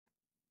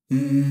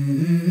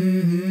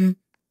Mm-hmm.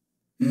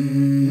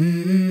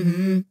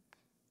 Mm-hmm.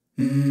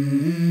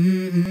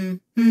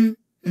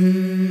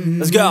 Mm-hmm.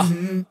 Let's go.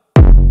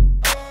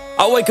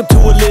 I wake up to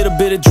a little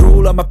bit of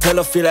drool on my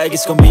pillow, feel like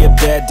it's gonna be a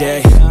bad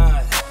day.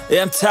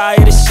 Yeah, I'm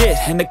tired of shit,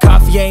 and the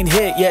coffee ain't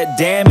hit yet,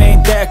 damn,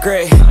 ain't that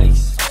great.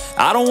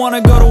 I don't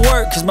wanna go to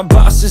work, cause my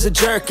boss is a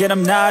jerk, and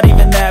I'm not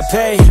even that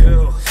paid.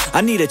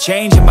 I need a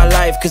change in my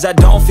life, cause I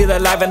don't feel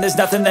alive, and there's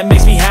nothing that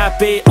makes me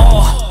happy.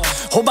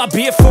 Hold my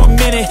beer for a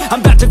minute,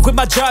 I'm about to quit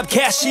my job,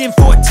 cash in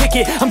for a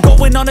ticket. I'm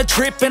going on a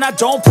trip and I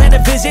don't plan to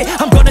visit.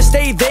 I'm gonna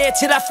stay there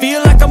till I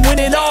feel like I'm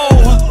winning,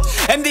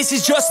 and this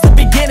is just the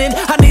beginning.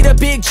 I need a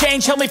big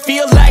change, help me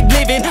feel like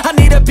living. I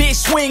need a big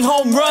swing,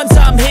 home runs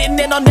I'm hitting,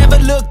 and I'll never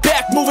look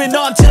back, moving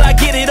on till I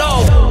get it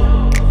all.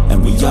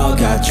 And we all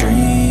got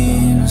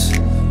dreams,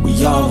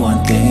 we all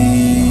want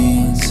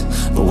things,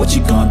 but what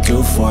you gonna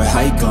do for it?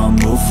 How you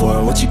gonna move for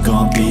it? What you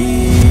gonna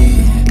be?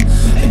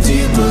 And do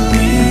you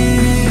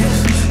believe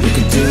you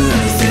can do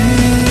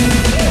anything?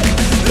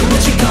 But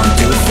what you gonna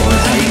do for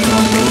it? How you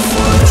gonna move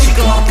for it? What you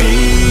gonna be?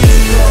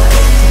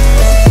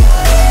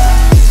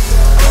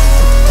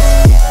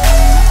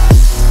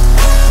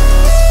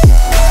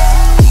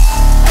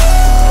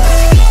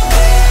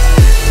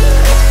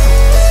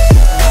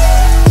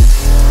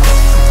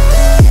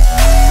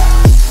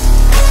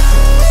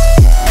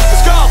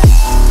 Let's go!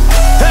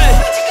 Hey!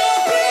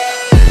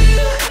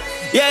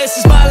 Yeah, this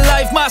is my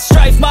life, my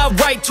strife, my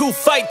right to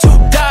fight, to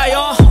die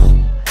on.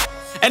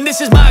 And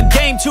this is my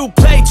game to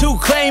play, to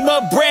claim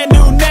a brand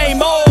new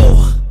name,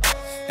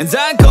 And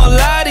I ain't gonna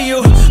lie to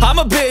you, I'm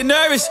a bit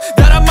nervous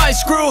that I might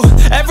screw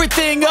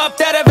everything up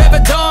that I've ever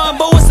done.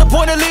 But what's the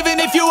point of living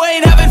if you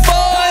ain't having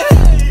fun?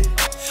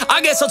 I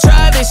guess I'll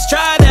try this,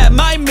 try that,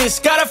 might miss,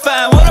 gotta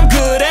find what I'm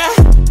good at.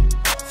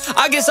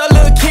 I guess I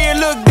look here,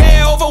 look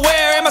there, over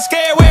where am I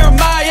scared, where am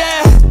I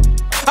at?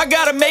 I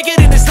gotta make it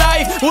in this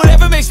life,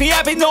 whatever makes me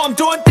happy, know I'm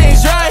doing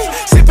things right.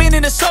 Sipping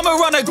in the summer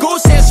on a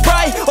goose and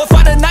Sprite, or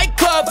find a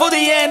nightclub for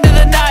the end of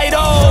the night,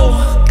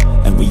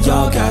 And we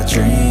all got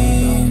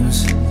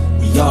dreams,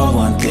 we all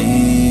want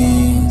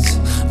things,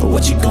 but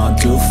what you gonna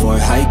do for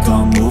it? How you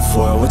gonna move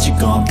for it? What you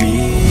gonna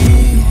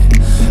be?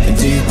 And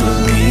do you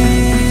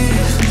believe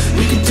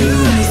you can do